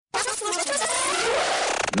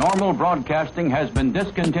Normal broadcasting has been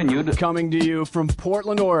discontinued. Coming to you from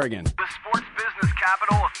Portland, Oregon. The sports business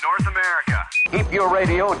capital of North America. Keep your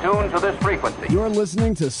radio tuned to this frequency. You're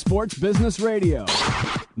listening to Sports Business Radio.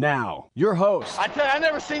 Now, your host. I tell you, I've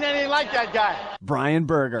never seen anything like that guy. Brian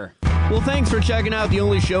Berger. Well, thanks for checking out the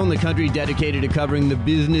only show in the country dedicated to covering the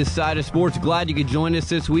business side of sports. Glad you could join us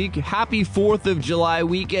this week. Happy 4th of July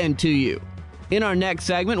weekend to you. In our next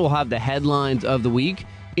segment, we'll have the headlines of the week,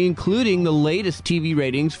 including the latest TV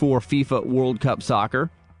ratings for FIFA World Cup Soccer.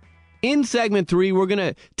 In segment 3, we're going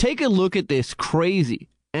to take a look at this crazy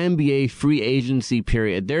NBA free agency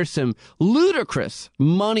period. There's some ludicrous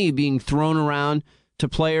money being thrown around to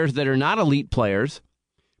players that are not elite players.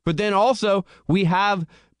 But then also, we have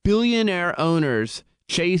billionaire owners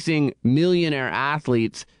chasing millionaire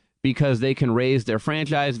athletes because they can raise their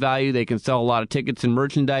franchise value, they can sell a lot of tickets and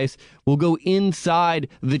merchandise. We'll go inside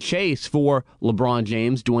the chase for LeBron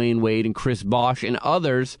James, Dwayne Wade, and Chris Bosh, and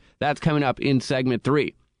others. That's coming up in segment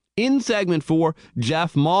 3. In segment 4,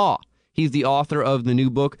 Jeff Ma. He's the author of the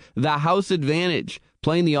new book, The House Advantage,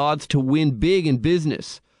 Playing the Odds to Win Big in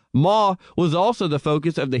Business. Ma was also the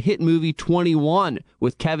focus of the hit movie 21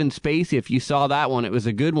 with Kevin Spacey. If you saw that one, it was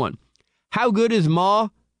a good one. How good is Ma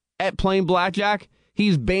at playing blackjack?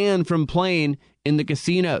 He's banned from playing in the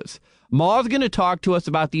casinos. Ma's going to talk to us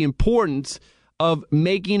about the importance of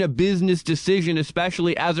making a business decision,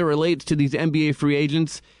 especially as it relates to these NBA free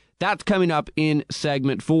agents. That's coming up in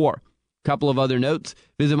segment 4. Couple of other notes.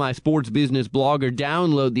 Visit my sports business blog or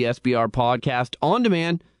download the SBR podcast on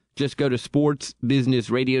demand. Just go to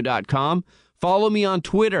sportsbusinessradio.com. Follow me on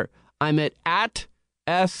Twitter. I'm at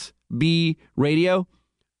SB Radio.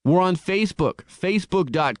 We're on Facebook,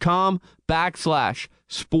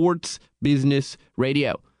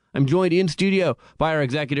 facebook.com/sportsbusinessradio. I'm joined in studio by our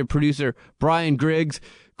executive producer, Brian Griggs.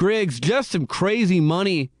 Griggs, just some crazy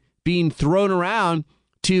money being thrown around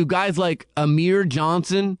to guys like Amir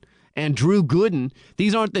Johnson and Drew Gooden.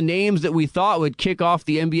 These aren't the names that we thought would kick off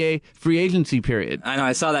the NBA free agency period. I know,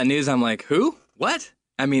 I saw that news, I'm like, who? What?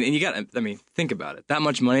 I mean, and think about it. That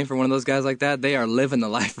much money for one of those guys like that, they are living the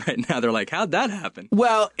life right now. They're like, how'd that happen?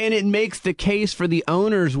 Well, and it makes the case for the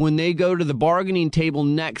owners when they go to the bargaining table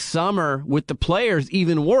next summer with the players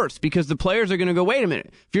even worse, because the players are going to go, wait a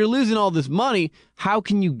minute, if you're losing all this money, how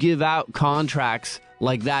can you give out contracts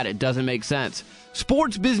like that? It doesn't make sense.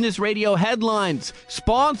 Sports Business Radio headlines,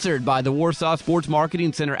 sponsored by the Warsaw Sports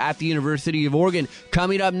Marketing Center at the University of Oregon.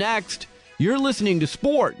 Coming up next, you're listening to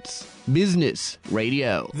Sports Business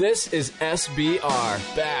Radio. This is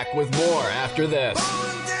SBR, back with more after this.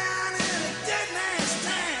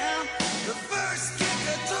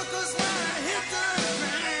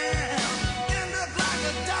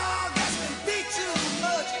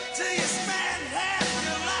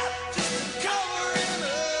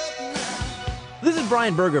 This is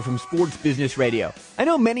Brian Berger from Sports Business Radio. I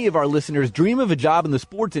know many of our listeners dream of a job in the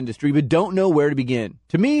sports industry but don't know where to begin.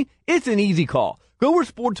 To me, it's an easy call. Go where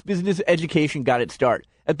sports business education got its start,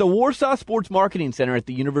 at the Warsaw Sports Marketing Center at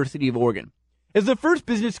the University of Oregon. As the first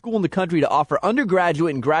business school in the country to offer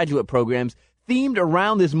undergraduate and graduate programs themed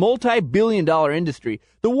around this multi-billion-dollar industry,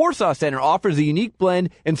 the Warsaw Center offers a unique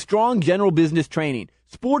blend and strong general business training,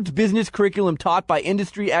 sports business curriculum taught by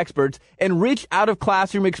industry experts, and rich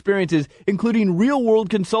out-of-classroom experiences, including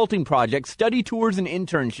real-world consulting projects, study tours, and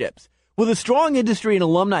internships. With a strong industry and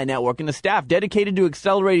alumni network and a staff dedicated to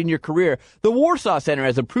accelerating your career, the Warsaw Center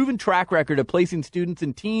has a proven track record of placing students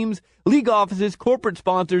in teams, league offices, corporate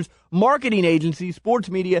sponsors, marketing agencies, sports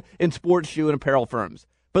media, and sports shoe and apparel firms.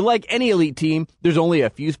 But like any elite team, there's only a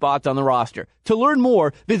few spots on the roster. To learn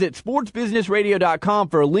more, visit sportsbusinessradio.com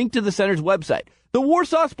for a link to the center's website. The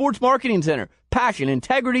Warsaw Sports Marketing Center. Passion,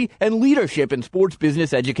 integrity, and leadership in sports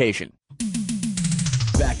business education.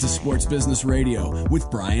 Back to Sports Business Radio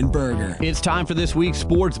with Brian Berger. It's time for this week's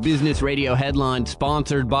Sports Business Radio headline,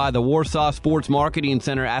 sponsored by the Warsaw Sports Marketing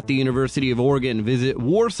Center at the University of Oregon. Visit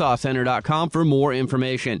warsawcenter.com for more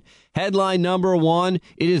information. Headline number 1,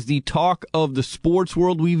 it is the talk of the sports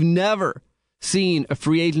world. We've never seen a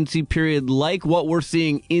free agency period like what we're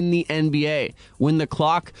seeing in the NBA. When the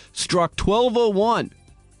clock struck 12:01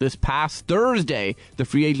 this past Thursday, the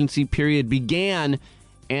free agency period began,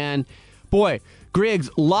 and boy, Griggs,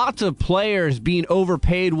 lots of players being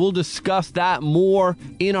overpaid. We'll discuss that more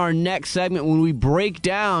in our next segment when we break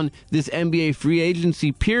down this NBA free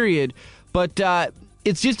agency period. But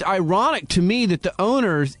it's just ironic to me that the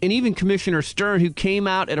owners and even Commissioner Stern, who came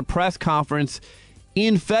out at a press conference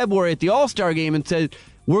in February at the All-Star game and said,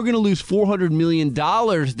 we're going to lose $400 million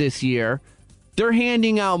this year, they're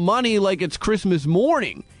handing out money like it's Christmas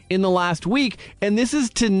morning in the last week. And this is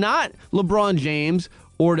to not LeBron James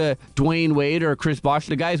or to Dwayne Wade or Chris Bosh,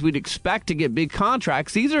 the guys we'd expect to get big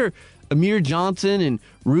contracts. These are Amir Johnson and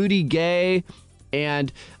Rudy Gay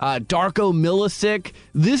and Darko Milicic.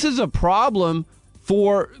 This is a problem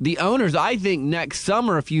for the owners. I think next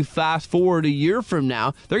summer, if you fast forward a year from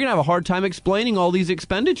now, they're going to have a hard time explaining all these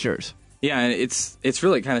expenditures. Yeah, and it's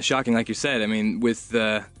really kind of shocking, like you said. I mean, with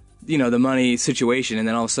the money situation, and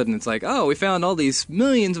then all of a sudden it's like, oh, we found all these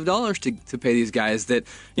millions of dollars to pay these guys that,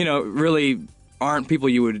 really aren't people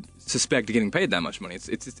you would suspect getting paid that much money.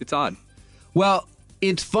 It's odd. Well,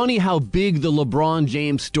 it's funny how big the LeBron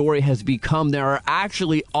James story has become. There are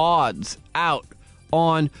actually odds out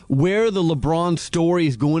on where the LeBron story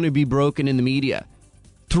is going to be broken in the media.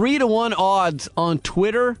 3-1 odds on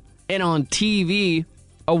Twitter and on TV,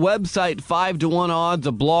 a website 5-1 odds,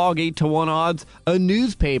 a blog 8-1 odds, a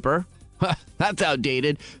newspaper, that's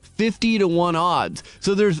outdated, 50-1 odds.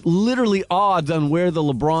 So there's literally odds on where the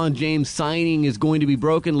LeBron James signing is going to be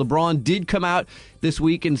broken. LeBron did come out this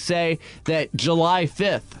week and say that July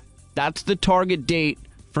 5th, that's the target date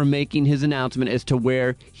for making his announcement as to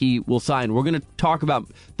where he will sign. We're going to talk about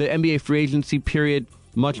the NBA free agency period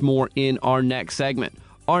much more in our next segment.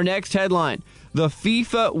 Our next headline, the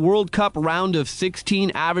FIFA World Cup round of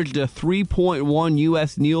 16 averaged a 3.1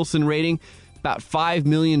 U.S. Nielsen rating, about 5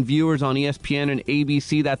 million viewers on ESPN and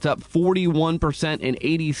ABC. That's up 41% and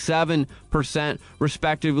 87%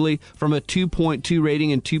 respectively from a 2.2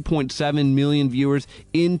 rating and 2.7 million viewers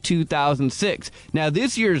in 2006. Now,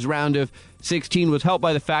 this year's round of 16 was helped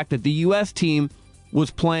by the fact that the U.S. team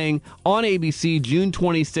was playing on ABC June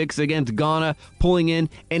 26 against Ghana, pulling in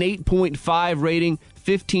an 8.5 rating,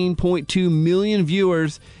 15.2 million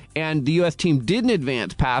viewers, and the U.S. team didn't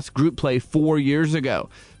advance past group play 4 years ago.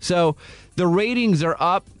 So the ratings are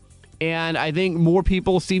up, and I think more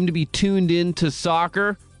people seem to be tuned in to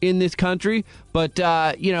soccer in this country, but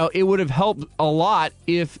it would have helped a lot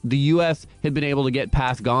if the U.S. had been able to get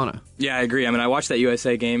past Ghana. Yeah, I agree. I mean, I watched that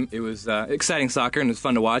USA game. It was exciting soccer, and it was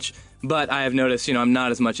fun to watch, but I have noticed, I'm not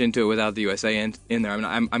as much into it without the USA in there.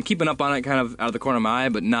 I mean, I'm keeping up on it kind of out of the corner of my eye,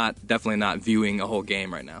 but definitely not viewing a whole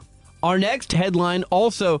game right now. Our next headline,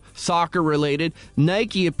 also soccer-related.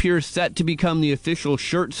 Nike appears set to become the official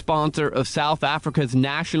shirt sponsor of South Africa's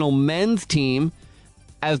national men's team,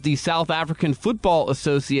 as the South African Football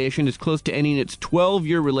Association is close to ending its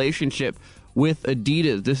 12-year relationship with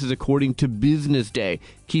Adidas. This is according to Business Day.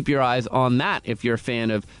 Keep your eyes on that if you're a fan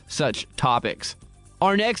of such topics.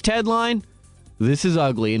 Our next headline, this is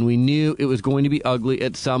ugly, and we knew it was going to be ugly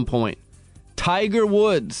at some point. Tiger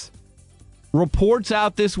Woods. Reports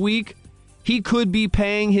out this week, he could be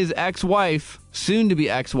paying his ex-wife, soon-to-be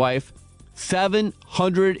ex-wife,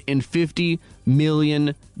 $750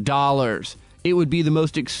 million. It would be the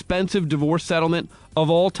most expensive divorce settlement of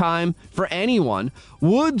all time for anyone.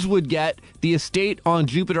 Woods would get the estate on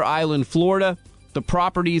Jupiter Island, Florida, the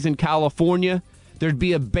properties in California. There'd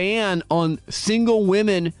be a ban on single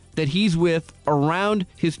women that he's with around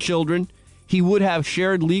his children. He would have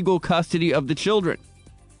shared legal custody of the children.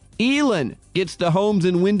 Elin gets the homes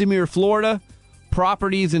in Windermere, Florida,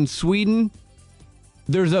 properties in Sweden.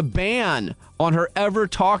 There's a ban on her ever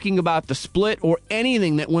talking about the split or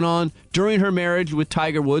anything that went on during her marriage with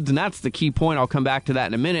Tiger Woods, and that's the key point. I'll come back to that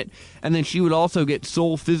in a minute. And then she would also get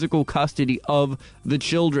sole physical custody of the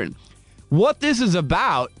children. What this is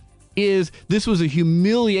about is this was a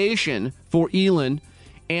humiliation for Elin,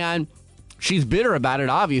 and she's bitter about it,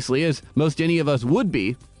 obviously, as most any of us would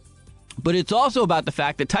be. But it's also about the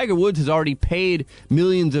fact that Tiger Woods has already paid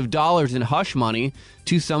millions of dollars in hush money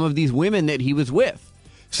to some of these women that he was with.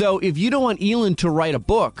 So if you don't want Elin to write a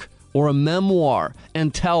book or a memoir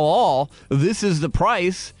and tell all, this is the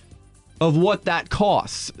price of what that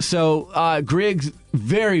costs. So Griggs,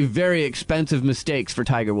 very, very expensive mistakes for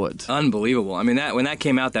Tiger Woods. Unbelievable. I mean, when that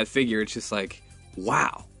came out, that figure, it's just like,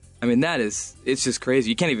 wow. I mean, it's just crazy.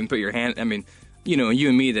 You can't even put your hand, I mean, you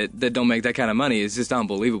and me that don't make that kind of money is just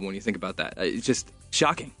unbelievable when you think about that. It's just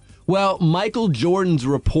shocking. Well, Michael Jordan's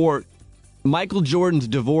divorce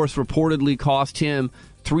reportedly cost him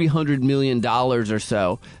 $300 million or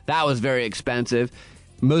so. That was very expensive.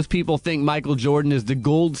 Most people think Michael Jordan is the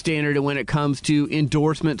gold standard when it comes to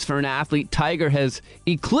endorsements for an athlete. Tiger has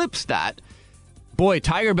eclipsed that. Boy,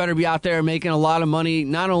 Tiger better be out there making a lot of money,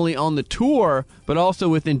 not only on the tour, but also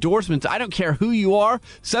with endorsements. I don't care who you are,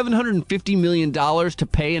 $750 million to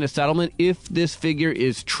pay in a settlement if this figure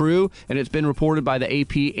is true, and it's been reported by the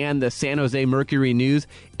AP and the San Jose Mercury News.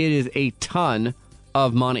 It is a ton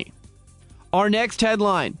of money. Our next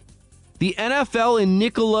headline, the NFL and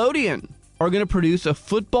Nickelodeon are going to produce a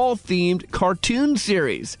football-themed cartoon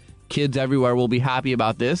series. Kids everywhere will be happy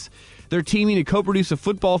about this. They're teaming to co-produce a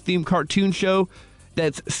football-themed cartoon show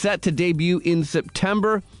that's set to debut in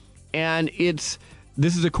September, and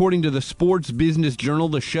this is according to the Sports Business Journal.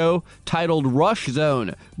 The show, titled Rush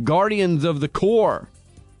Zone: Guardians of the Core,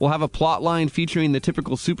 will have a plot line featuring the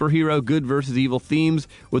typical superhero good versus evil themes,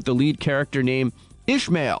 with the lead character named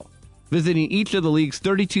Ishmael visiting each of the league's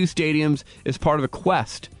 32 stadiums as part of a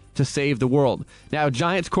quest to save the world. Now,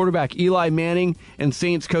 Giants quarterback Eli Manning and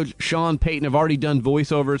Saints coach Sean Payton have already done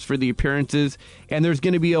voiceovers for the appearances, and there's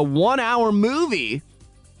going to be a 1-hour movie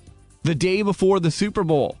the day before the Super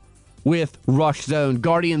Bowl with Rush Zone,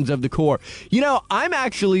 Guardians of the Core. You know, I'm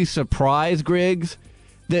actually surprised, Griggs,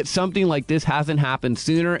 that something like this hasn't happened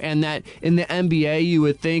sooner, and that in the NBA you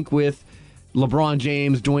would think with LeBron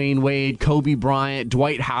James, Dwayne Wade, Kobe Bryant,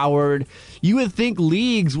 Dwight Howard, you would think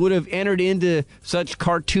leagues would have entered into such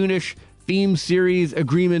cartoonish theme series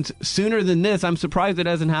agreements sooner than this. I'm surprised it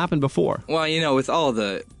hasn't happened before. Well, you know, with all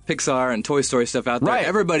the Pixar and Toy Story stuff out there, right,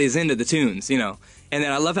 everybody's into the tunes, you know. And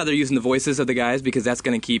then I love how they're using the voices of the guys, because that's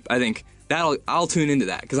going to keep, I think, I'll tune into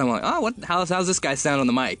that, because I'm like, oh, how's this guy sound on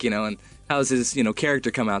the mic, you know, and how's his, character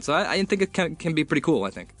come out? So I think it can be pretty cool, I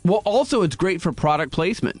think. Well, also, it's great for product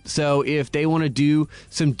placement. So if they want to do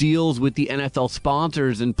some deals with the NFL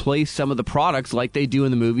sponsors and place some of the products like they do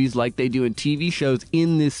in the movies, like they do in TV shows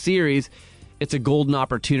in this series, it's a golden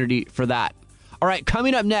opportunity for that. All right,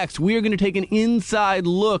 coming up next, we are going to take an inside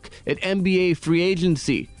look at NBA free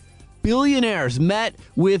agency. Billionaires met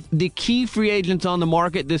with the key free agents on the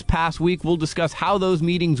market this past week. We'll discuss how those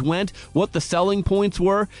meetings went, what the selling points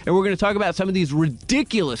were, and we're going to talk about some of these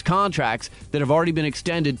ridiculous contracts that have already been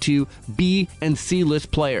extended to B and C list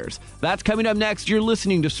players. That's coming up next. You're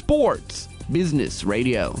listening to Sports Business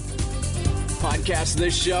Radio. Podcast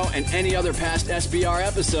this show and any other past SBR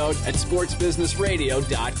episode at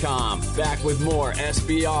sportsbusinessradio.com. Back with more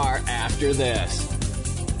SBR after this.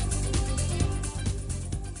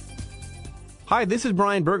 Hi, this is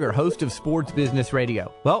Brian Berger, host of Sports Business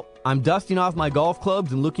Radio. Well, I'm dusting off my golf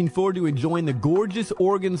clubs and looking forward to enjoying the gorgeous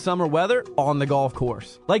Oregon summer weather on the golf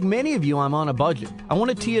course. Like many of you, I'm on a budget. I want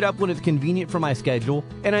to tee it up when it's convenient for my schedule,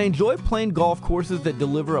 and I enjoy playing golf courses that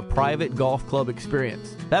deliver a private golf club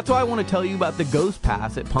experience. That's why I want to tell you about the Ghost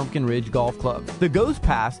Pass at Pumpkin Ridge Golf Club. The Ghost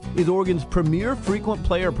Pass is Oregon's premier frequent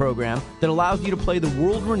player program that allows you to play the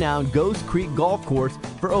world-renowned Ghost Creek Golf Course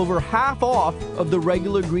for over half off of the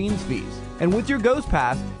regular greens fees. And with your Ghost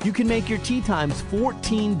Pass, you can make your tee times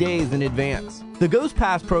 14 days in advance. The Ghost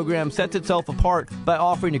Pass program sets itself apart by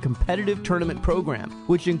offering a competitive tournament program,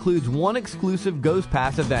 which includes one exclusive Ghost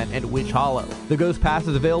Pass event at Witch Hollow. The Ghost Pass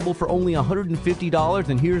is available for only $150,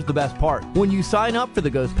 and here's the best part. When you sign up for the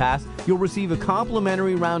Ghost Pass, you'll receive a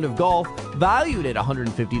complimentary round of golf valued at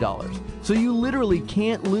 $150. So you literally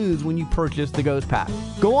can't lose when you purchase the Ghost Pass.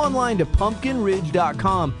 Go online to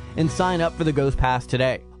pumpkinridge.com and sign up for the Ghost Pass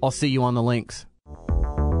today. I'll see you on the links.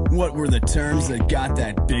 What were the terms that got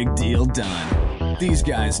that big deal done? These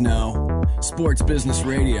guys know. Sports Business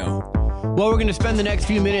Radio. Well, we're going to spend the next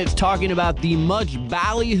few minutes talking about the much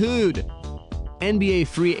ballyhooed NBA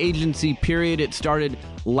free agency period. It started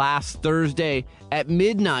last Thursday at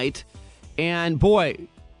midnight. And boy,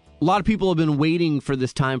 a lot of people have been waiting for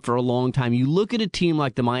this time for a long time. You look at a team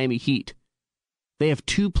like the Miami Heat. They have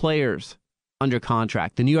 2 players under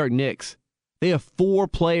contract. The New York Knicks, they have 4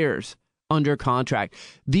 players under contract.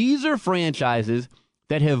 These are franchises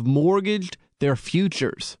that have mortgaged their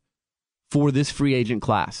futures for this free agent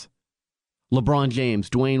class. LeBron James,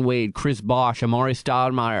 Dwayne Wade, Chris Bosh, Amari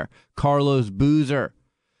Stoudemire, Carlos Boozer.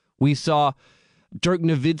 We saw Dirk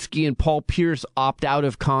Nowitzki and Paul Pierce opt out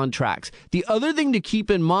of contracts. The other thing to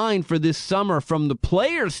keep in mind for this summer from the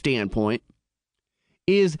player's standpoint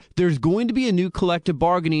is there's going to be a new collective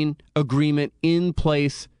bargaining agreement in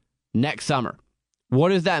place next summer. What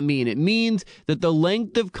does that mean? It means that the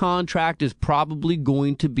length of contract is probably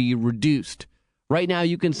going to be reduced. Right now,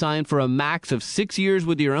 you can sign for a max of 6 years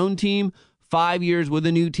with your own team, 5 years with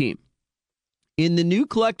a new team. In the new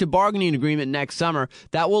collective bargaining agreement next summer,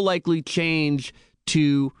 that will likely change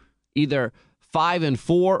to either 5 and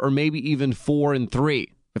 4 or maybe even 4 and 3.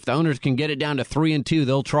 If the owners can get it down to 3 and 2,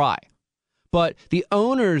 they'll try. But the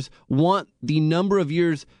owners want the number of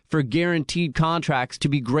years for guaranteed contracts to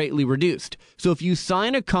be greatly reduced. So if you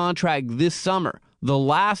sign a contract this summer, the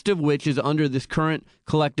last of which is under this current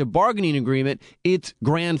collective bargaining agreement, it's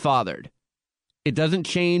grandfathered. It doesn't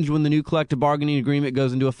change when the new collective bargaining agreement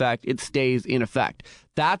goes into effect. It stays in effect.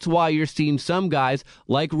 That's why you're seeing some guys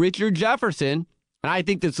like Richard Jefferson, and I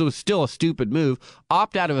think this was still a stupid move,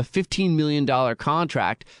 opt out of a $15 million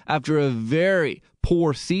contract after a very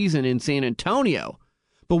poor season in San Antonio.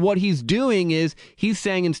 But what he's doing is he's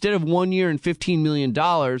saying instead of 1 year and $15 million,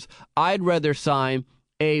 I'd rather sign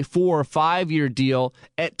a 4 or 5 year deal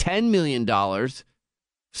at $10 million.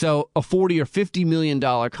 So a $40 or $50 million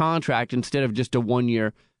contract instead of just a 1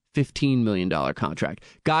 year, $15 million contract.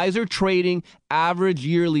 Guys are trading average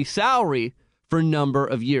yearly salary for number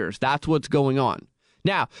of years. That's what's going on.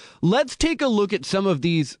 Now, let's take a look at some of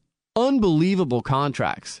these unbelievable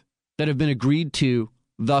contracts that have been agreed to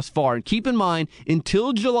thus far. And keep in mind,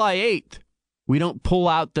 until July 8th, we don't pull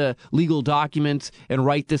out the legal documents and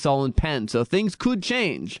write this all in pen. So things could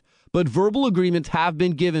change. But verbal agreements have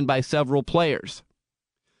been given by several players.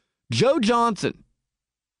 Joe Johnson,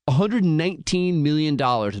 $119 million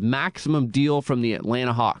maximum deal from the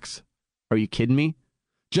Atlanta Hawks. Are you kidding me?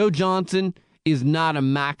 Joe Johnson is not a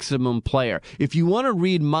maximum player. If you want to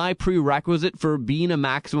read my prerequisite for being a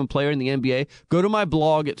maximum player in the NBA, go to my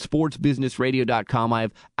blog at sportsbusinessradio.com. I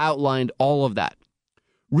have outlined all of that.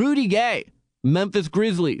 Rudy Gay, Memphis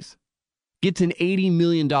Grizzlies, gets an $80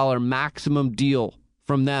 million maximum deal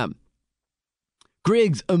from them.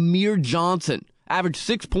 Griggs, Amir Johnson, averaged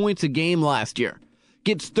 6 points a game last year,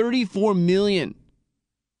 gets $34 million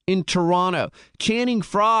in Toronto. Channing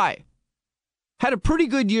Frye had a pretty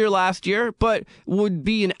good year last year, but would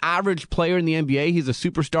be an average player in the NBA. He's a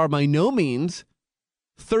superstar by no means.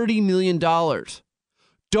 $30 million. Darko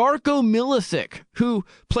Milicic, who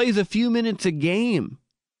plays a few minutes a game,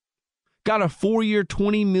 got a 4-year,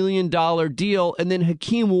 $20 million deal, and then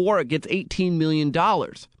Hakeem Warwick gets $18 million.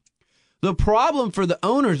 The problem for the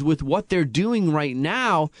owners with what they're doing right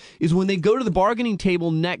now is when they go to the bargaining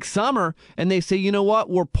table next summer and they say, you know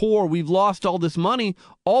what, we're poor, we've lost all this money,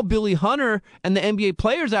 all Billy Hunter and the NBA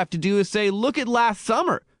players have to do is say, look at last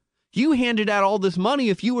summer. You handed out all this money.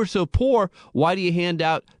 If you were so poor, why do you hand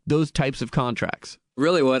out those types of contracts?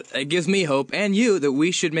 Really, what it gives me hope, and you, that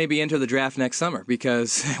we should maybe enter the draft next summer,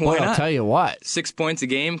 because why not? I'll tell you what. 6 points a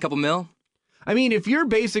game, couple mil. I mean, if you're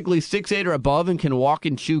basically 6'8" or above and can walk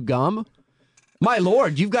and chew gum, my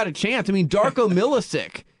Lord, you've got a chance. I mean, Darko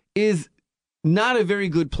Milicic is not a very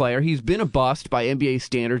good player. He's been a bust by NBA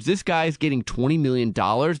standards. This guy's getting $20 million.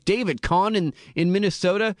 David Kahn in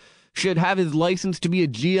Minnesota should have his license to be a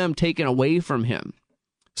GM taken away from him.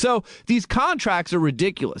 So these contracts are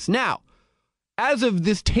ridiculous. Now, as of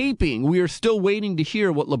this taping, we are still waiting to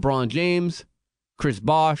hear what LeBron James, Chris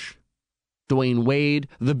Bosh, Dwayne Wade,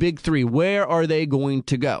 the big three, where are they going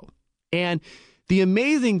to go? And the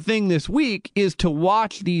amazing thing this week is to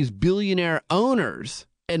watch these billionaire owners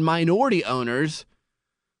and minority owners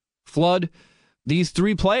flood these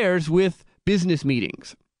three players with business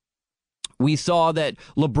meetings. We saw that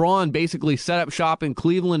LeBron basically set up shop in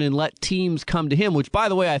Cleveland and let teams come to him, which, by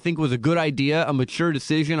the way, I think was a good idea, a mature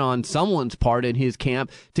decision on someone's part in his camp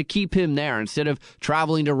to keep him there instead of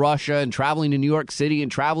traveling to Russia and traveling to New York City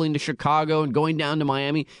and traveling to Chicago and going down to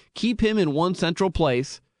Miami. Keep him in one central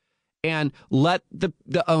place and let the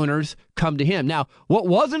owners come to him. Now, what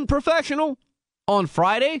wasn't professional on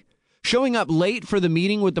Friday, showing up late for the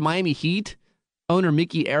meeting with the Miami Heat, owner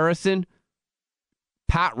Mickey Arison,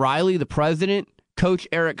 Pat Riley, the president, Coach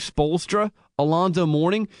Eric Spoelstra, Alonzo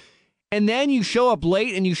Mourning, and then you show up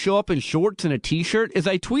late and you show up in shorts and a T-shirt. As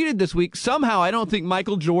I tweeted this week, somehow I don't think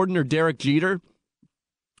Michael Jordan or Derek Jeter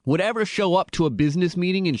would ever show up to a business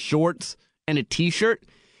meeting in shorts and a T-shirt.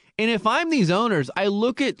 And if I'm these owners, I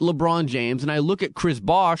look at LeBron James and I look at Chris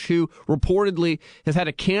Bosh, who reportedly has had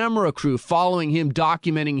a camera crew following him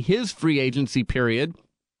documenting his free agency period,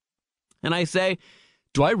 and I say,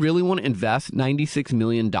 do I really want to invest $96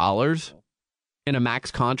 million in a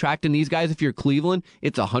max contract in these guys? If you're Cleveland,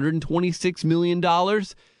 it's $126 million.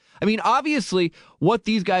 I mean, obviously, what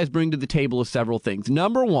these guys bring to the table is several things.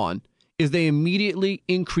 Number one is they immediately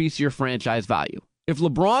increase your franchise value. If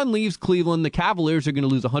LeBron leaves Cleveland, the Cavaliers are going to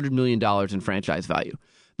lose $100 million in franchise value.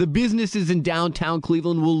 The businesses in downtown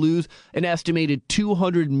Cleveland will lose an estimated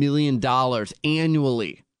 $200 million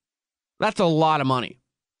annually. That's a lot of money.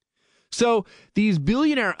 So these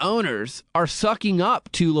billionaire owners are sucking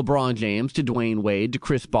up to LeBron James, to Dwayne Wade, to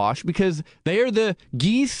Chris Bosh, because they are the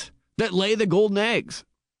geese that lay the golden eggs.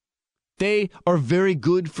 They are very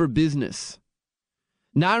good for business.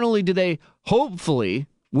 Not only do they hopefully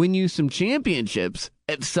win you some championships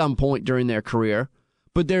at some point during their career,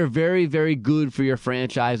 but they're very, very good for your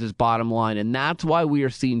franchise's bottom line. And that's why we are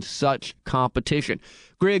seeing such competition.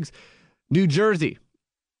 Griggs, New Jersey,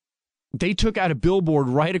 they took out a billboard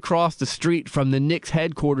right across the street from the Knicks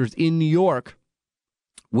headquarters in New York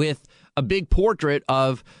with a big portrait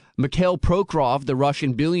of Mikhail Prokhorov, the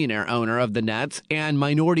Russian billionaire owner of the Nets, and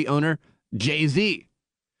minority owner Jay-Z.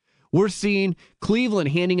 We're seeing Cleveland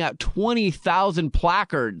handing out 20,000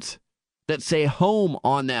 placards that say home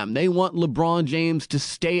on them. They want LeBron James to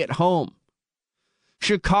stay at home.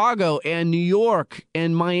 Chicago and New York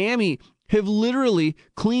and Miami have literally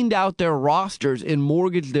cleaned out their rosters and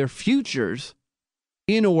mortgaged their futures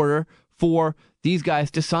in order for these guys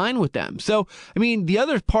to sign with them. So, I mean, the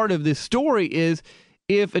other part of this story is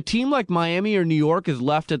if a team like Miami or New York is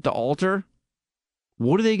left at the altar,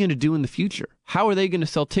 what are they going to do in the future? How are they going to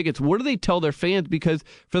sell tickets? What do they tell their fans? Because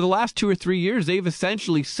for the last 2 or 3 years, they've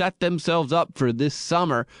essentially set themselves up for this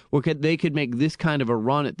summer where they could make this kind of a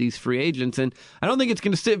run at these free agents. And I don't think it's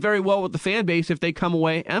going to sit very well with the fan base if they come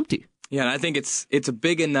away empty. Yeah, and I think it's a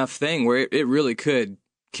big enough thing where it really could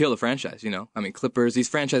kill the franchise, you know? I mean, Clippers, these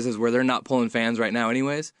franchises where they're not pulling fans right now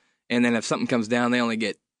anyways, and then if something comes down, they only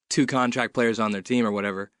get 2 contract players on their team or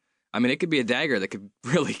whatever. I mean, it could be a dagger that could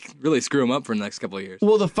really, really screw them up for the next couple of years.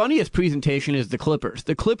 Well, the funniest presentation is the Clippers.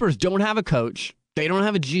 The Clippers don't have a coach. They don't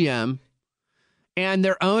have a GM. And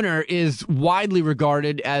their owner is widely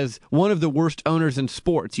regarded as one of the worst owners in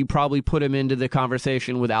sports. You probably put him into the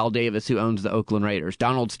conversation with Al Davis, who owns the Oakland Raiders.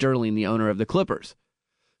 Donald Sterling, the owner of the Clippers.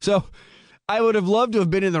 So I would have loved to have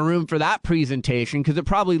been in the room for that presentation because it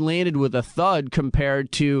probably landed with a thud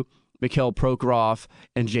compared to Mikhail Prokhorov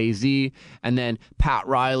and Jay-Z, and then Pat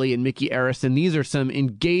Riley and Mickey Arison. These are some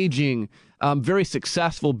engaging, very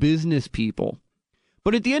successful business people.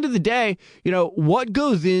 But at the end of the day, you know, what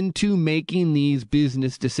goes into making these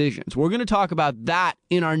business decisions? We're going to talk about that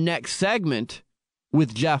in our next segment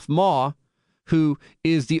with Jeff Maw, who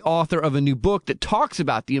is the author of a new book that talks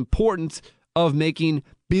about the importance of making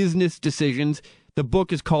business decisions. The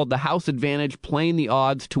book is called The House Advantage: Playing the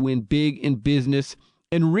Odds to Win Big in Business.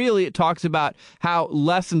 And really, it talks about how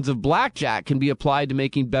lessons of blackjack can be applied to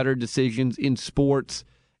making better decisions in sports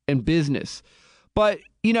and business. But,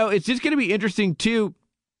 you know, it's just going to be interesting, too,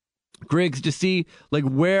 Griggs, to see like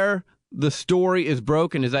where the story is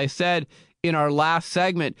broken. As I said in our last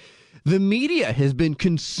segment, the media has been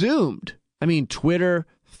consumed. I mean, Twitter,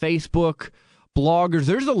 Facebook, bloggers,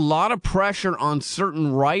 there's a lot of pressure on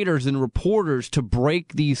certain writers and reporters to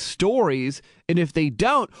break these stories. And if they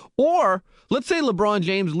don't, or let's say LeBron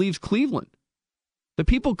James leaves Cleveland, the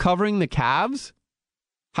people covering the Cavs,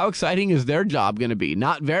 how exciting is their job going to be?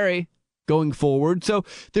 Not very going forward. So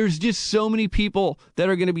there's just so many people that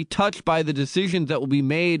are going to be touched by the decisions that will be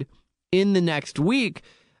made in the next week.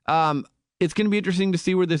 It's going to be interesting to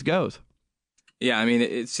see where this goes. Yeah, I mean,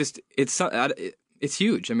 it's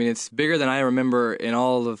huge. I mean, it's bigger than I remember in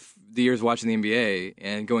all of the years watching the NBA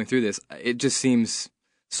and going through this. It just seems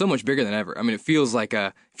so much bigger than ever. I mean, it feels like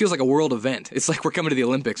a world event. It's like we're coming to the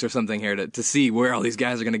Olympics or something here to see where all these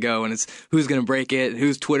guys are going to go, and it's who's going to break it,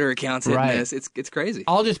 whose Twitter accounts hitting this. It's crazy.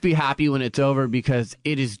 I'll just be happy when it's over because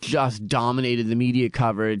it has just dominated the media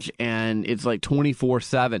coverage, and it's like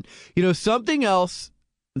 24/7. You know, something else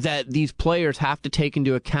that these players have to take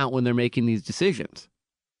into account when they're making these decisions.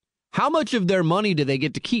 How much of their money do they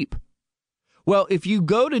get to keep? Well, if you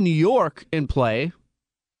go to New York and play,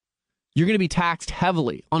 you're going to be taxed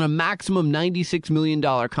heavily. On a maximum $96 million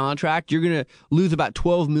contract, you're going to lose about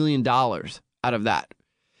 $12 million out of that.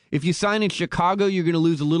 If you sign in Chicago, you're going to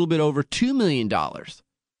lose a little bit over $2 million.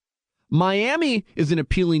 Miami is an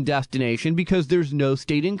appealing destination because there's no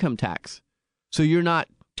state income tax. So you're not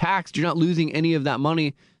taxed. You're not losing any of that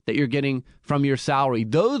money that you're getting from your salary.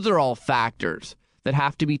 Those are all factors that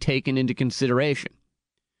have to be taken into consideration.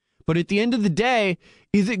 But at the end of the day,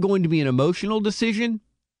 is it going to be an emotional decision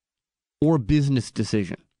or a business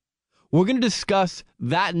decision? We're going to discuss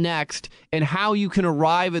that next and how you can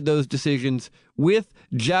arrive at those decisions with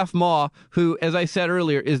Jeff Maw, who, as I said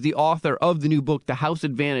earlier, is the author of the new book, The House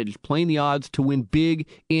Advantage: Playing the Odds to Win Big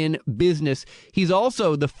in Business. He's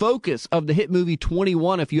also the focus of the hit movie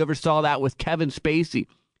 21, if you ever saw that, with Kevin Spacey.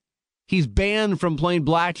 He's banned from playing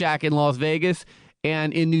blackjack in Las Vegas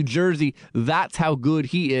and in New Jersey. That's how good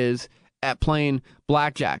he is at playing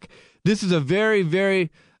blackjack. This is a very,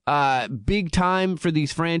 very big time for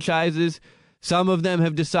these franchises. Some of them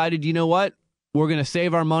have decided, you know what? We're going to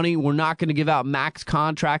save our money. We're not going to give out max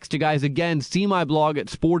contracts to guys. Again, see my blog at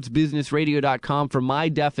sportsbusinessradio.com for my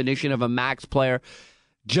definition of a max player.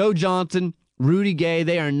 Joe Johnson, Rudy Gay,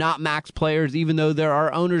 they are not max players, even though there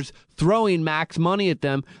are owners throwing max money at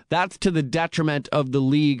them. That's to the detriment of the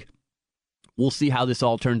league. We'll see how this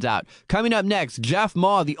all turns out. Coming up next, Jeff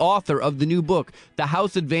Maw, the author of the new book, The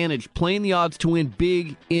House Advantage: Playing the Odds to Win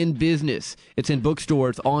Big in Business. It's in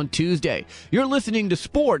bookstores on Tuesday. You're listening to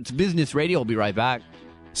Sports Business Radio. We'll be right back.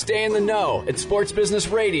 Stay in the know at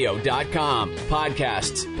sportsbusinessradio.com.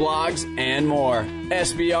 Podcasts, blogs, and more.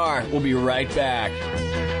 SBR will be right back.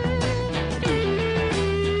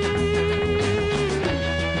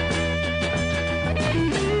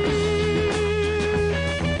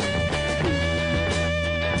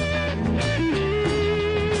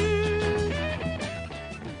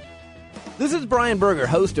 This is Brian Berger,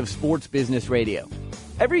 host of Sports Business Radio.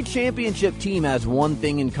 Every championship team has one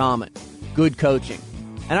thing in common: good coaching.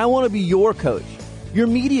 And I want to be your coach, your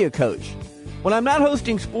media coach. When I'm not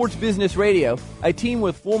hosting Sports Business Radio, I team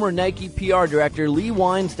with former Nike PR director Lee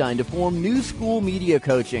Weinstein to form New School Media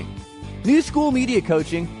Coaching. New School Media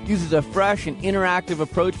Coaching uses a fresh and interactive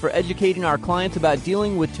approach for educating our clients about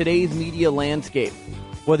dealing with today's media landscape.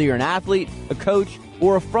 Whether you're an athlete, a coach,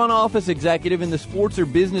 or a front office executive in the sports or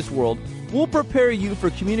business world, we'll prepare you for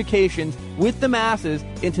communications with the masses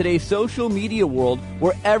in today's social media world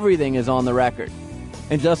where everything is on the record.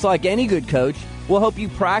 And just like any good coach, we'll help you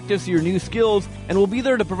practice your new skills, and we'll be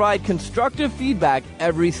there to provide constructive feedback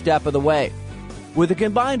every step of the way. With a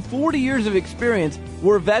combined 40 years of experience,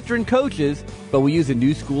 we're veteran coaches, but we use a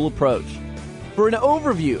new school approach. For an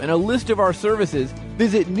overview and a list of our services,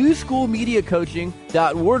 visit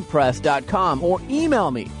newschoolmediacoaching.wordpress.com or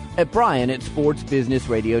email me at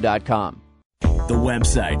brian@sportsbusinessradio.com. The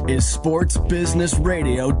website is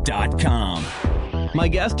sportsbusinessradio.com. My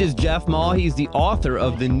guest is Jeff Maugh. He's the author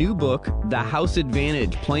of the new book, The House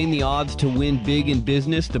Advantage, Playing the Odds to Win Big in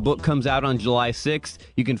Business. The book comes out on July 6th.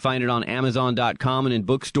 You can find it on Amazon.com and in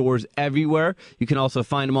bookstores everywhere. You can also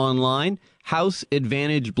find them online,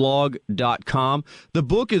 houseadvantageblog.com. The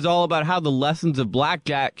book is all about how the lessons of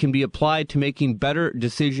blackjack can be applied to making better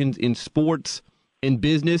decisions in sports and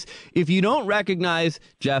business. If you don't recognize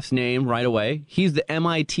Jeff's name right away, he's the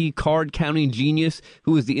MIT card counting genius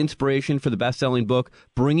who was the inspiration for the best-selling book,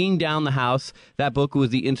 Bringing Down the House. That book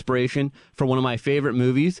was the inspiration for one of my favorite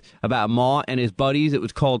movies about Maugh and his buddies. It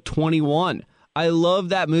was called 21. I love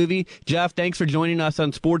that movie. Jeff, thanks for joining us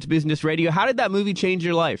on Sports Business Radio. How did that movie change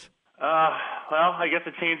your life? Well, I guess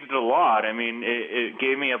it changed it a lot. I mean, it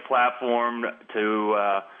gave me a platform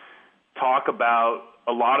to talk about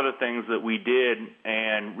a lot of the things that we did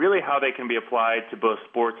and really how they can be applied to both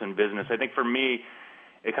sports and business. I think for me,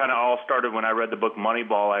 it kind of all started when I read the book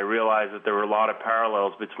Moneyball. I realized that there were a lot of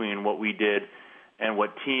parallels between what we did and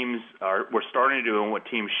what teams were starting to do and what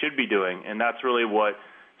teams should be doing. And that's really what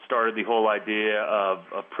started the whole idea of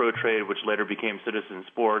ProTrade, which later became Citizen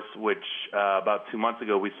Sports, which about 2 months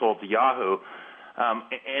ago we sold to Yahoo.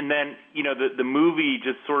 And then, you know, the movie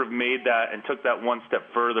just sort of made that and took that one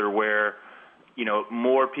step further where, you know,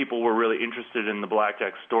 more people were really interested in the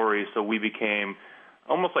blackjack story, so we became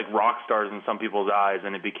almost like rock stars in some people's eyes,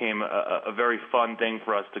 and it became a very fun thing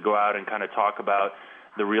for us to go out and kind of talk about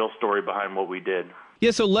the real story behind what we did.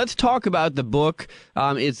 Yeah, so let's talk about the book.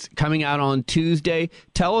 It's coming out on Tuesday.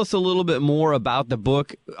 Tell us a little bit more about the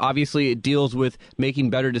book. Obviously, it deals with making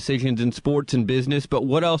better decisions in sports and business, but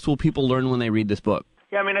what else will people learn when they read this book?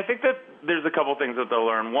 Yeah, I mean, I think that there's a couple things that they'll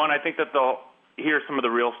learn. One, I think that they'll hear some of the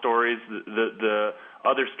real stories, the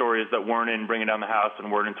other stories that weren't in Bringing Down the House and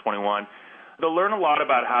weren't in 21. They'll learn a lot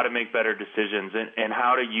about how to make better decisions and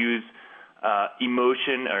how to use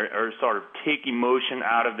emotion or sort of take emotion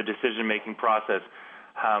out of the decision-making process.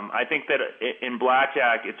 I think that in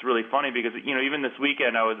blackjack, it's really funny because, you know, even this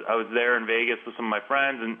weekend I was there in Vegas with some of my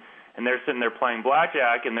friends, and they're sitting there playing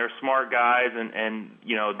blackjack, and they're smart guys, and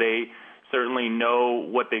you know, they certainly know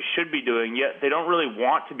what they should be doing, yet they don't really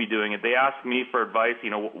want to be doing it. They ask me for advice, you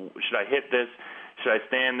know, should I hit this? Should I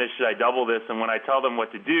stand this? Should I double this? And when I tell them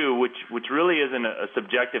what to do, which really isn't a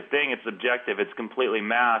subjective thing, it's objective, it's completely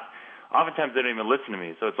math, oftentimes they don't even listen to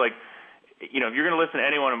me. So it's like, you know, if you're going to listen to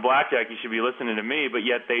anyone in blackjack, you should be listening to me, but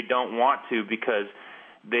yet they don't want to because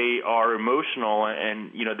they are emotional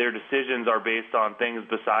and, you know, their decisions are based on things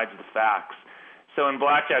besides the facts. So in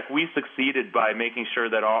blackjack, we succeeded by making sure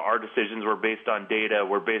that our decisions were based on data,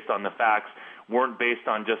 were based on the facts, weren't based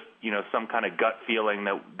on just, you know, some kind of gut feeling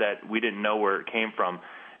that we didn't know where it came from.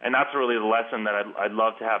 And that's really the lesson that I'd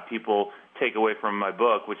love to have people take away from my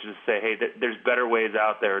book, which is say, hey, there's better ways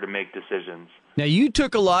out there to make decisions. Now, you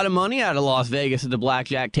took a lot of money out of Las Vegas at the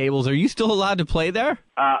blackjack tables. Are you still allowed to play there?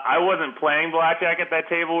 I wasn't playing blackjack at that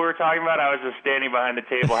table we were talking about. I was just standing behind the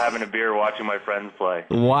table having a beer watching my friends play.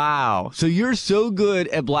 Wow. So you're so good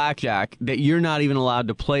at blackjack that you're not even allowed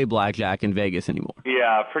to play blackjack in Vegas anymore.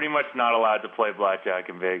 Yeah, pretty much not allowed to play blackjack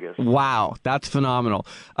in Vegas. Wow, that's phenomenal.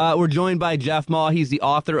 We're joined by Jeff Maugh. He's the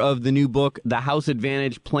author of the new book, The House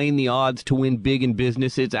Advantage, Playing the Odds to Win Big in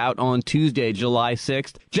Business. It's out on Tuesday, July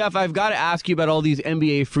 6th. Jeff, I've got to ask you about all these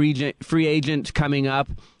NBA free agents coming up.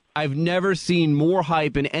 I've never seen more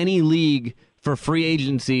hype in any league for free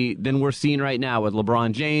agency than we're seeing right now with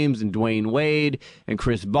LeBron James and Dwayne Wade and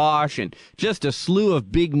Chris Bosh and just a slew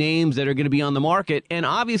of big names that are going to be on the market. And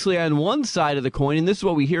obviously on one side of the coin, and this is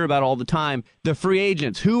what we hear about all the time, the free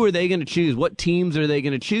agents. Who are they going to choose? What teams are they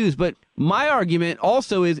going to choose? But my argument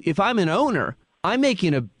also is if I'm an owner, I'm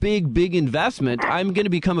making a big investment. I'm going to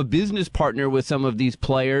become a business partner with some of these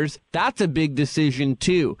players. That's a big decision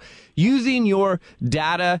too. Using your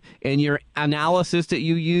data and your analysis that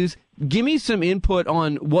you use, give me some input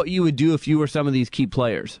on what you would do if you were some of these key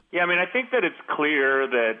players. Yeah, I mean, I think that it's clear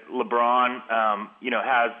that LeBron,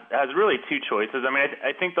 has really two choices. I mean,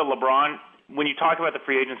 I think that LeBron, when you talk about the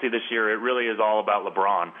free agency this year, it really is all about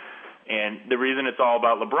LeBron. And the reason it's all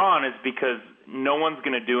about LeBron is because no one's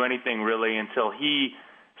going to do anything really until he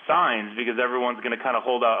signs, because everyone's going to kind of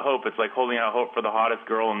hold out hope. It's like holding out hope for the hottest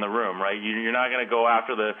girl in the room, right? You're not going to go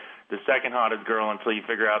after the second hottest girl until you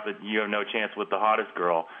figure out that you have no chance with the hottest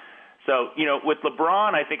girl. So, with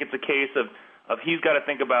LeBron, I think it's a case of he's got to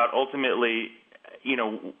think about ultimately,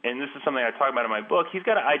 and this is something I talk about in my book, he's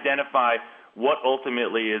got to identify what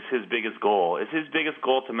ultimately is his biggest goal. Is his biggest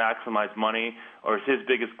goal to maximize money, or is his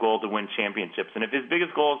biggest goal to win championships? And if his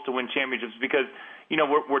biggest goal is to win championships, because,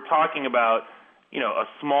 we're talking about, a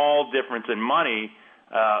small difference in money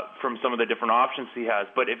from some of the different options he has.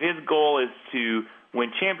 But if his goal is to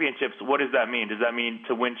win championships, what does that mean? Does that mean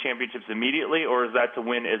to win championships immediately, or is that to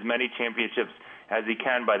win as many championships as he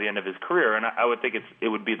can by the end of his career? And I would think it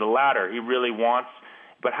would be the latter. He really wants,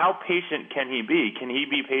 but how patient can he be? Can he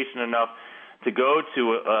be patient enough to go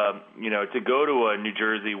to a New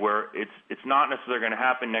Jersey where it's not necessarily going to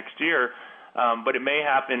happen next year, but it may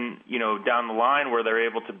happen, down the line where they're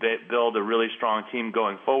able to build a really strong team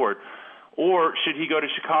going forward? Or should he go to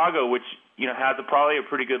Chicago, which has probably a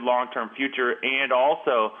pretty good long-term future and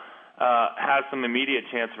also has some immediate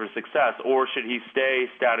chance for success? Or should he stay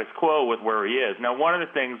status quo with where he is? Now, one of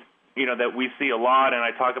the things, that we see a lot, and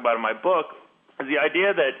I talk about in my book, is the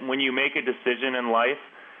idea that when you make a decision in life,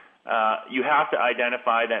 you have to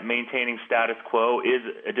identify that maintaining status quo is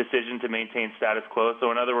a decision to maintain status quo.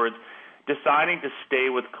 So in other words, deciding to stay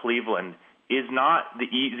with Cleveland is not the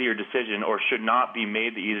easier decision, or should not be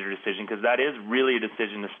made the easier decision, because that is really a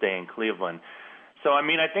decision to stay in Cleveland. So, I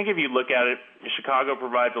mean, I think if you look at it, Chicago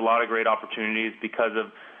provides a lot of great opportunities because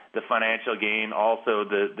of the financial gain, also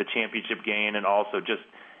the championship gain, and also just,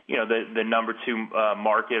 the number 2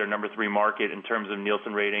 market or number 3 market in terms of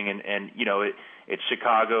Nielsen rating. And it's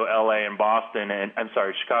Chicago, L.A., and Boston,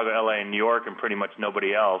 Chicago, L.A., and New York, and pretty much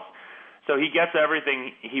nobody else. So he gets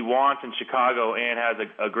everything he wants in Chicago and has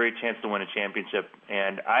a great chance to win a championship.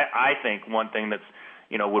 And I think one thing that's,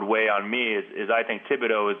 would weigh on me is I think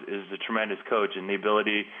Thibodeau is a tremendous coach, and the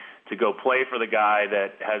ability to go play for the guy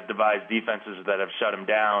that has devised defenses that have shut him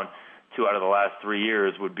down 2 out of the last 3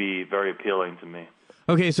 years would be very appealing to me.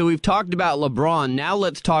 Okay, so we've talked about LeBron. Now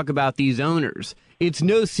let's talk about these owners. It's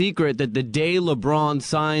no secret that the day LeBron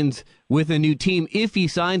signs with a new team, if he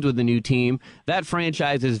signs with a new team, that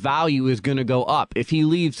franchise's value is going to go up. If he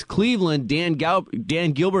leaves Cleveland, Dan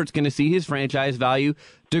Gilbert's going to see his franchise value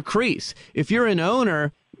decrease. If you're an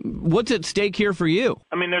owner, what's at stake here for you?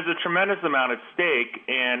 I mean, there's a tremendous amount at stake,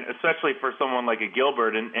 and especially for someone like a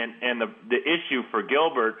Gilbert. And the issue for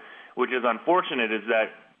Gilbert, which is unfortunate, is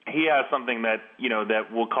that he has something that,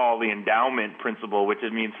 that we'll call the endowment principle, which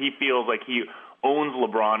means he feels like he owns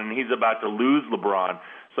LeBron and he's about to lose LeBron.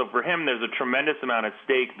 So for him, there's a tremendous amount at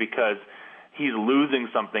stake because he's losing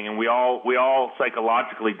something, and we all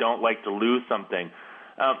psychologically don't like to lose something.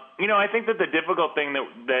 I think that the difficult thing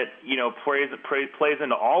that plays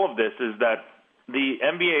into all of this is that the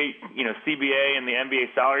NBA, CBA and the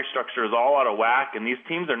NBA salary structure is all out of whack, and these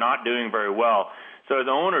teams are not doing very well. So as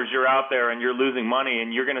owners, you're out there and you're losing money,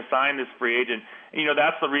 and you're going to sign this free agent. And,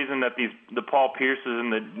 that's the reason that the Paul Pierces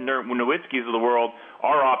and the Nowitzkis of the world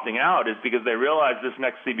are opting out, is because they realize this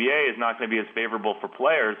next CBA is not going to be as favorable for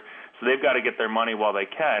players, so they've got to get their money while they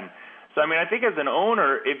can. So I mean, I think as an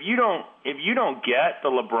owner, if you don't get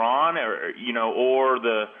the LeBron or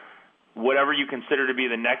the whatever you consider to be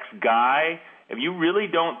the next guy, if you really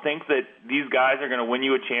don't think that these guys are going to win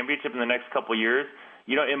you a championship in the next couple of years,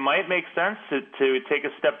 it might make sense to take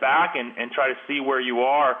a step back and try to see where you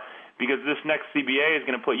are, because this next CBA is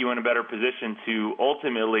going to put you in a better position to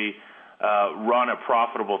ultimately run a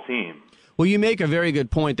profitable team. Well, you make a very good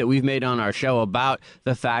point that we've made on our show about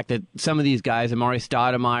the fact that some of these guys, Amari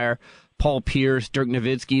Stoudemire, Paul Pierce, Dirk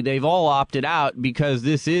Nowitzki, they've all opted out because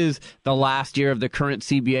this is the last year of the current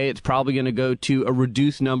CBA. It's probably going to go to a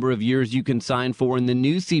reduced number of years you can sign for in the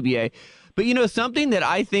new CBA. But, something that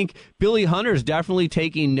I think Billy Hunter's definitely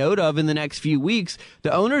taking note of in the next few weeks,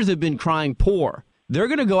 the owners have been crying poor. They're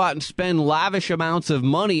going to go out and spend lavish amounts of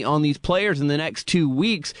money on these players in the next 2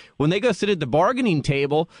 weeks. When they go sit at the bargaining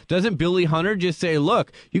table, doesn't Billy Hunter just say,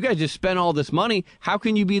 look, you guys just spent all this money. How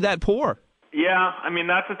can you be that poor? Yeah, I mean,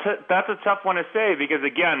 that's a tough one to say, because,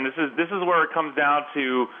 again, this is where it comes down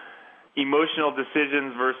to, emotional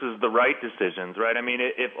decisions versus the right decisions, right? I mean,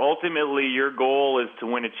 if ultimately your goal is to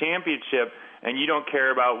win a championship and you don't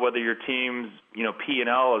care about whether your team's,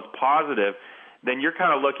 P&L is positive, then you're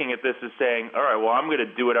kind of looking at this as saying, all right, well, I'm going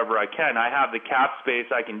to do whatever I can. I have the cap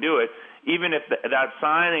space. I can do it. Even if that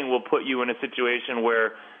signing will put you in a situation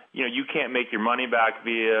where, you can't make your money back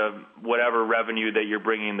via whatever revenue that you're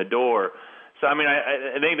bringing in the door. So, I mean,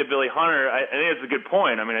 I think that Billy Hunter, I think it's a good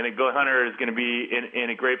point. I mean, I think Billy Hunter is going to be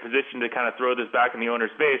in a great position to kind of throw this back in the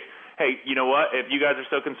owner's face. Hey, you know what? If you guys are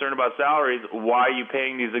so concerned about salaries, why are you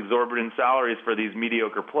paying these exorbitant salaries for these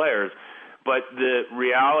mediocre players? But the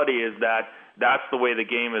reality is that that's the way the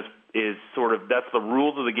game is sort of, that's the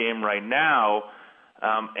rules of the game right now.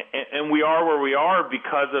 And we are where we are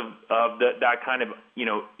because of that kind of,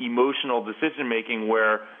 emotional decision making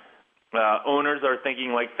where owners are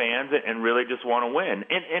thinking like fans and really just want to win.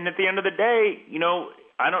 And at the end of the day,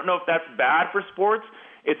 I don't know if that's bad for sports.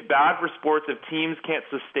 It's bad for sports if teams can't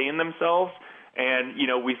sustain themselves. And,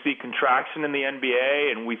 we see contraction in the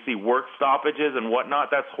NBA and we see work stoppages and whatnot.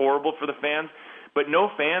 That's horrible for the fans. But no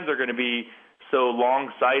fans are going to be so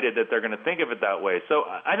long-sighted that they're going to think of it that way. So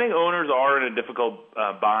I think owners are in a difficult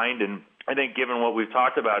bind, and I think given what we've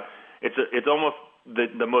talked about, it's almost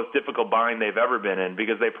the most difficult bind they've ever been in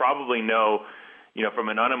because they probably know, from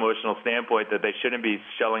an unemotional standpoint that they shouldn't be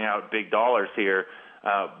shelling out big dollars here,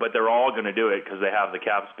 but they're all going to do it because they have the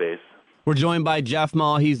cap space. We're joined by Jeff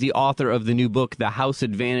Maul. He's the author of the new book, The House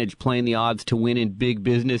Advantage, Playing the Odds to Win in Big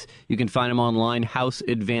Business. You can find him online,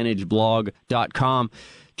 houseadvantageblog.com.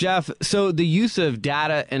 Jeff, so the use of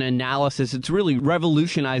data and analysis, it's really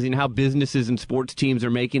revolutionizing how businesses and sports teams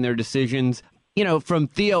are making their decisions. From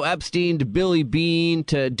Theo Epstein to Billy Beane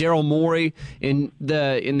to Daryl Morey in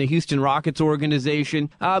the Houston Rockets organization.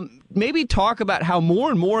 Maybe talk about how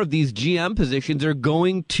more and more of these GM positions are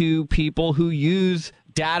going to people who use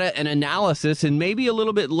data and analysis, and maybe a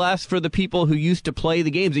little bit less for the people who used to play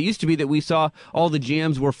the games. It used to be that we saw all the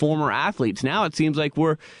GMs were former athletes. Now it seems like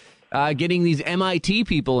we're getting these MIT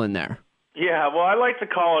people in there. Yeah, well, I like to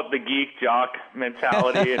call it the geek-jock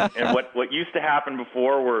mentality, and what used to happen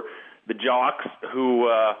before were the jocks who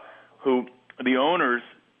the owners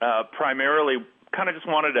primarily kind of just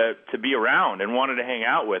wanted to be around and wanted to hang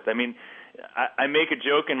out with. I mean, I make a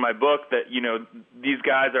joke in my book that, these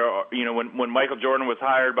guys are, when Michael Jordan was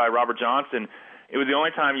hired by Robert Johnson, it was the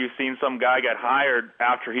only time you've seen some guy get hired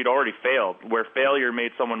after he'd already failed, where failure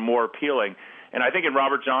made someone more appealing. And I think in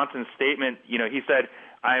Robert Johnson's statement, he said,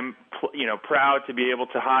 I'm, proud to be able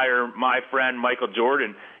to hire my friend Michael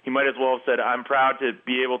Jordan. He might as well have said, I'm proud to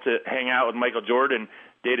be able to hang out with Michael Jordan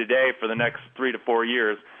day to day for the next 3 to 4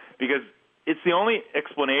 years, because it's the only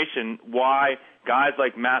explanation why guys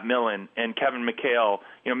like Matt Millen and Kevin McHale,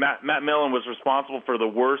 Matt Millen was responsible for the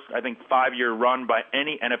worst, I think, 5-year run by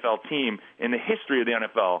any NFL team in the history of the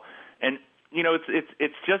NFL. And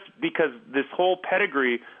it's just because this whole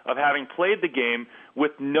pedigree of having played the game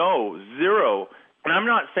with zero. And I'm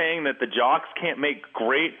not saying that the jocks can't make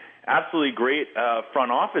absolutely great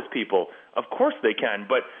front office people. Of course they can.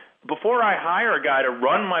 But before I hire a guy to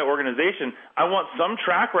run my organization, I want some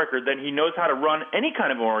track record that he knows how to run any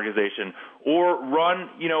kind of an organization or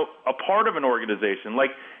run, a part of an organization.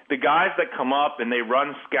 Like the guys that come up and they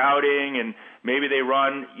run scouting and maybe they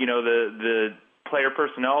run, the player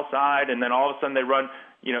personnel side, and then all of a sudden they run,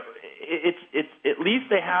 it's at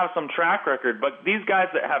least they have some track record. But these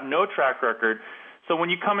guys that have no track record, so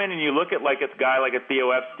when you come in and you look at like a guy like a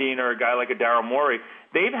Theo Epstein or a guy like a Daryl Morey,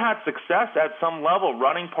 they've had success at some level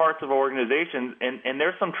running parts of organizations, and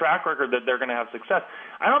there's some track record that they're going to have success.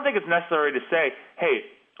 I don't think it's necessary to say, hey,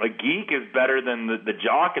 a geek is better than the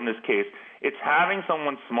jock in this case. It's having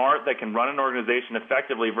someone smart that can run an organization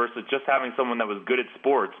effectively versus just having someone that was good at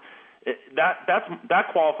sports. That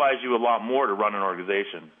qualifies you a lot more to run an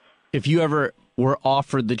organization. If you ever were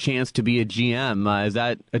offered the chance to be a GM, is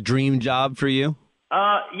that a dream job for you?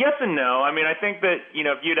 Yes and no. I mean, I think that,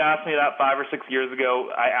 if you'd asked me that 5 or 6 years ago,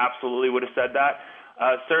 I absolutely would have said that.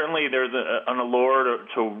 Certainly there's an allure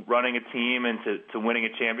to running a team and to winning a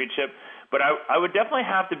championship. But I would definitely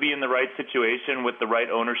have to be in the right situation with the right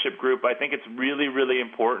ownership group. I think it's really, really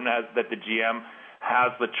important that the GM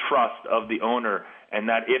has the trust of the owner, and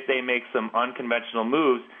that if they make some unconventional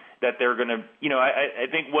moves, that they're going to, I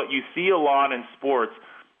think what you see a lot in sports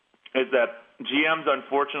is that GMs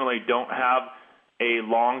unfortunately don't have a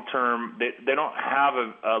long-term, they don't have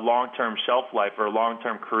a long-term shelf life or a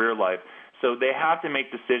long-term career life. So they have to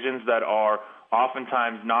make decisions that are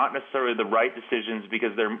oftentimes not necessarily the right decisions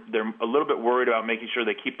because they're a little bit worried about making sure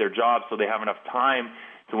they keep their jobs so they have enough time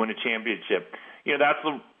to win a championship.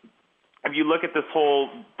 If you look at this whole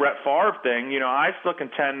Brett Favre thing, I still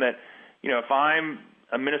contend that if I'm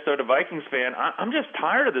a Minnesota Vikings fan, I'm just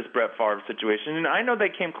tired of this Brett Favre situation. And I know they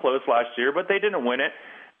came close last year, but they didn't win it.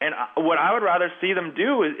 And what I would rather see them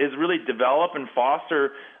do is really develop and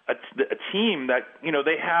foster a team that,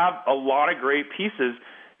 they have a lot of great pieces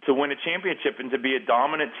to win a championship and to be a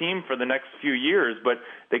dominant team for the next few years. But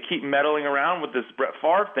they keep meddling around with this Brett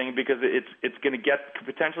Favre thing because it's going to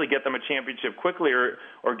potentially get them a championship quickly or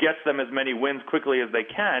gets them as many wins quickly as they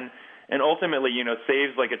can. And ultimately,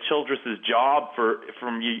 saves like a Childress's job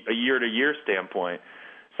from a year-to-year standpoint.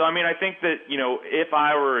 So, I think that, if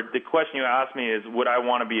I were, the question you asked me is, would I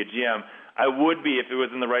want to be a GM? I would be if it was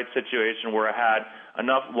in the right situation where I had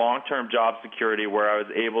enough long-term job security where I was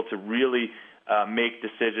able to really make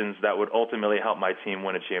decisions that would ultimately help my team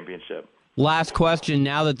win a championship. Last question,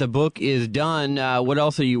 now that the book is done, what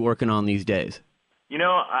else are you working on these days?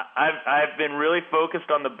 I've been really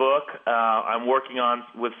focused on the book. I'm working on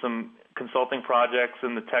with some consulting projects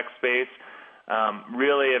in the tech space.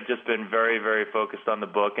 Really have just been very, very focused on the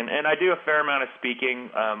book. And I do a fair amount of speaking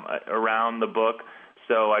around the book.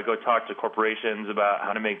 So I go talk to corporations about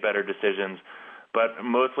how to make better decisions. But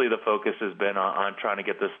mostly the focus has been on trying to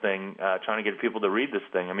get this thing, trying to get people to read this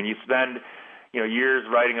thing. You spend years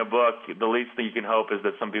writing a book. The least thing you can hope is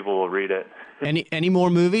that some people will read it. Any more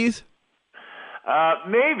movies?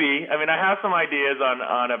 Maybe. I have some ideas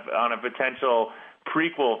on a potential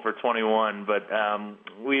prequel for 21, but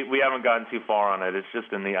we haven't gotten too far on it. It's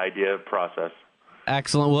just in the idea process.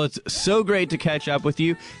 Excellent. Well, it's so great to catch up with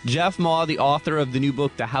you. Jeff Ma, the author of the new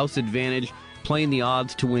book, The House Advantage, Playing the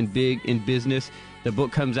Odds to Win Big in Business. The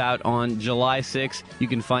book comes out on July 6th. You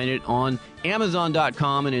can find it on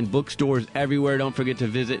Amazon.com and in bookstores everywhere. Don't forget to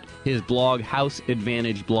visit his blog,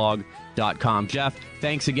 houseadvantageblog.com. Jeff,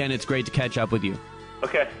 thanks again. It's great to catch up with you.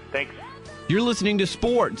 Okay, thanks. You're listening to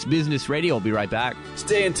Sports Business Radio. We'll be right back.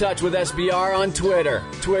 Stay in touch with SBR on Twitter,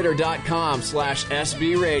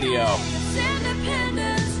 twitter.com/SB Radio.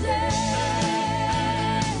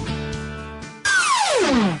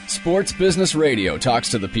 Sports Business Radio talks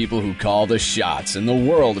to the people who call the shots in the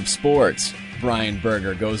world of sports. Brian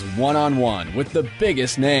Berger goes one-on-one with the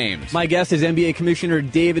biggest names. My guest is NBA Commissioner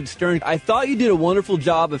David Stern. I thought you did a wonderful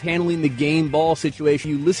job of handling the game ball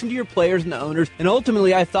situation. You listened to your players and the owners, and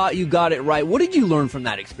ultimately I thought you got it right. What did you learn from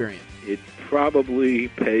that experience? It probably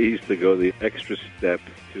pays to go the extra step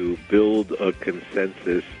to build a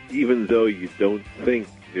consensus, even though you don't think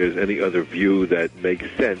there's any other view that makes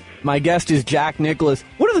sense. My guest is Jack Nicklaus.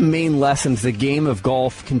 What are the main lessons the game of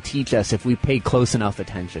golf can teach us if we pay close enough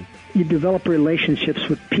attention? You develop relationships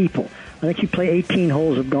with people. I think you play 18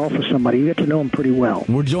 holes of golf with somebody. You get to know them pretty well.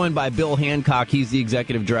 We're joined by Bill Hancock. He's the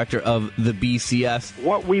executive director of the BCS.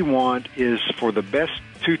 What we want is for the best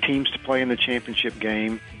two teams to play in the championship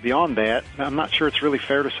game. Beyond that, I'm not sure it's really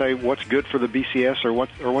fair to say what's good for the BCS or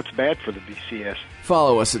what's bad for the BCS.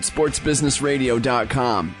 Follow us at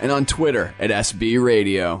sportsbusinessradio.com and on Twitter at SB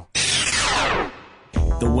Radio.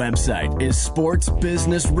 The website is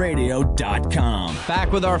sportsbusinessradio.com.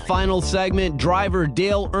 Back with our final segment, driver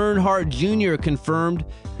Dale Earnhardt Jr. confirmed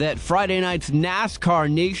that Friday night's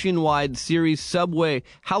NASCAR Nationwide Series Subway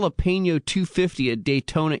Jalapeno 250 at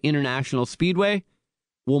Daytona International Speedway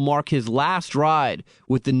will mark his last ride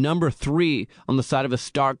with the number 3 on the side of a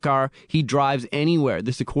stock car he drives anywhere.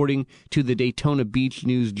 This according to the Daytona Beach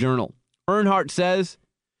News Journal. Earnhardt says,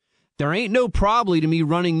 "There ain't no probably to me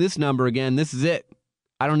running this number again. This is it.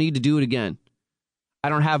 I don't need to do it again. I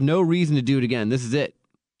don't have no reason to do it again. This is it."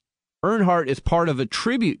 Earnhardt is part of a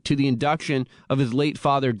tribute to the induction of his late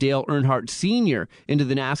father, Dale Earnhardt Sr., into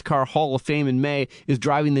the NASCAR Hall of Fame in May, is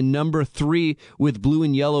driving the number 3 with blue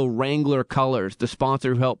and yellow Wrangler colors, the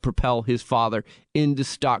sponsor who helped propel his father into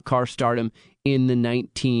stock car stardom in the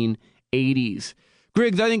 1980s.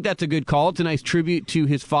 Griggs, I think that's a good call. It's a nice tribute to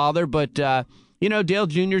his father, but, Dale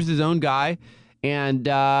Jr.'s his own guy. And,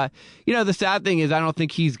 the sad thing is I don't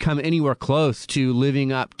think he's come anywhere close to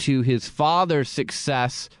living up to his father's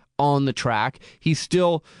success on the track. He's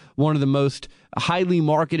still one of the most highly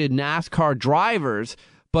marketed NASCAR drivers,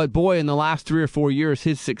 but boy, in the last 3 or 4 years,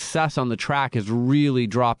 his success on the track has really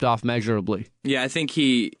dropped off measurably. Yeah, I think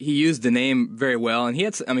he used the name very well, and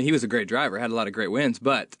he was a great driver, had a lot of great wins,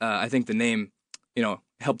 but I think the name,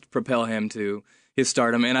 helped propel him to his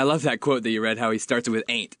stardom. And I love that quote that you read, how he starts it with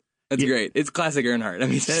 "ain't." That's great. It's classic Earnhardt.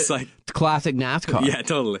 It's just like... It's classic NASCAR. Yeah,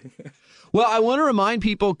 totally. Well, I want to remind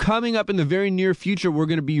people, coming up in the very near future, we're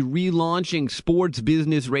going to be relaunching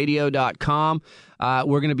sportsbusinessradio.com.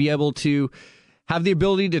 We're going to be able to have the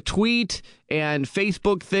ability to tweet and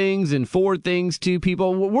Facebook things and forward things to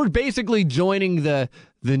people. We're basically joining the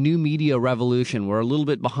new media revolution. We're a little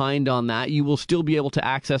bit behind on that. You will still be able to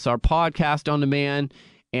access our podcast on demand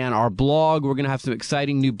and our blog. We're going to have some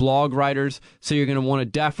exciting new blog writers, so you're going to want to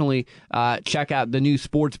definitely check out the new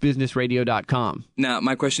sportsbusinessradio.com. Now,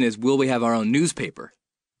 my question is, will we have our own newspaper?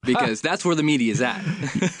 Because that's where the media is at.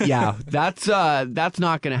 Yeah, that's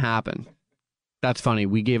not going to happen. That's funny.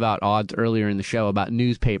 We gave out odds earlier in the show about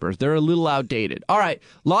newspapers. They're a little outdated. All right,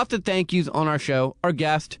 lots of thank yous on our show. Our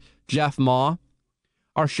guest, Jeff Maw.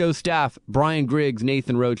 Our show staff, Brian Griggs,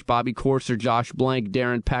 Nathan Roach, Bobby Corser, Josh Blank,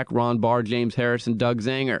 Darren Peck, Ron Barr, James Harris, and Doug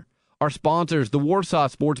Zanger. Our sponsors, the Warsaw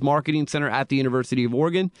Sports Marketing Center at the University of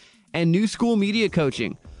Oregon, and New School Media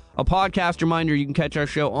Coaching. A podcast reminder, you can catch our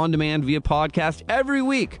show on demand via podcast every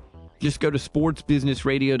week. Just go to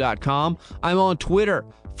sportsbusinessradio.com. I'm on Twitter.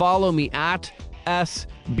 Follow me at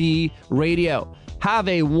SB Radio. Have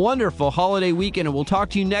a wonderful holiday weekend, and we'll talk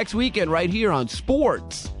to you next weekend right here on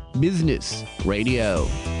Sports Business Radio.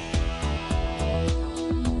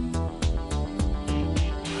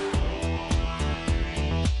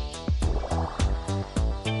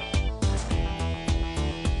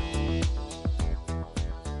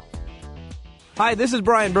 Hi, this is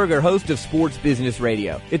Brian Berger, host of Sports Business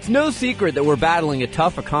Radio. It's no secret that we're battling a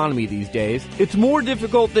tough economy these days. It's more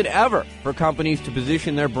difficult than ever for companies to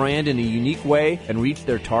position their brand in a unique way and reach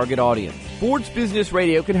their target audience. Sports Business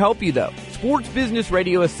Radio can help you, though. Sports Business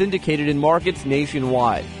Radio is syndicated in markets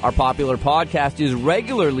nationwide. Our popular podcast is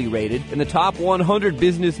regularly rated in the top 100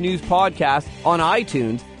 business news podcasts on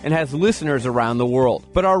iTunes and has listeners around the world.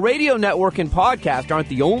 But our radio network and podcast aren't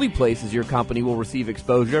the only places your company will receive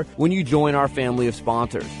exposure when you join our family of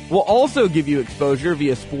sponsors. We'll also give you exposure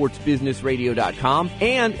via sportsbusinessradio.com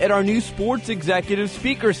and at our new Sports Executive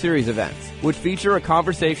Speaker Series events, which feature a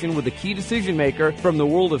conversation with a key decision maker from the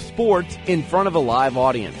world of sports in front of a live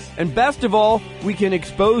audience. And best of all, we can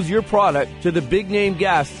expose your product to the big name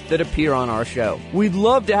guests that appear on our show. We'd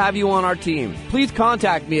love to have you on our team. Please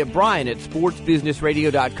contact me at Brian at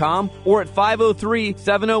sportsbusinessradio.com or at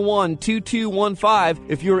 503-701-2215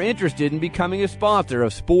 if you're interested in becoming a sponsor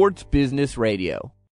of Sports Business Radio.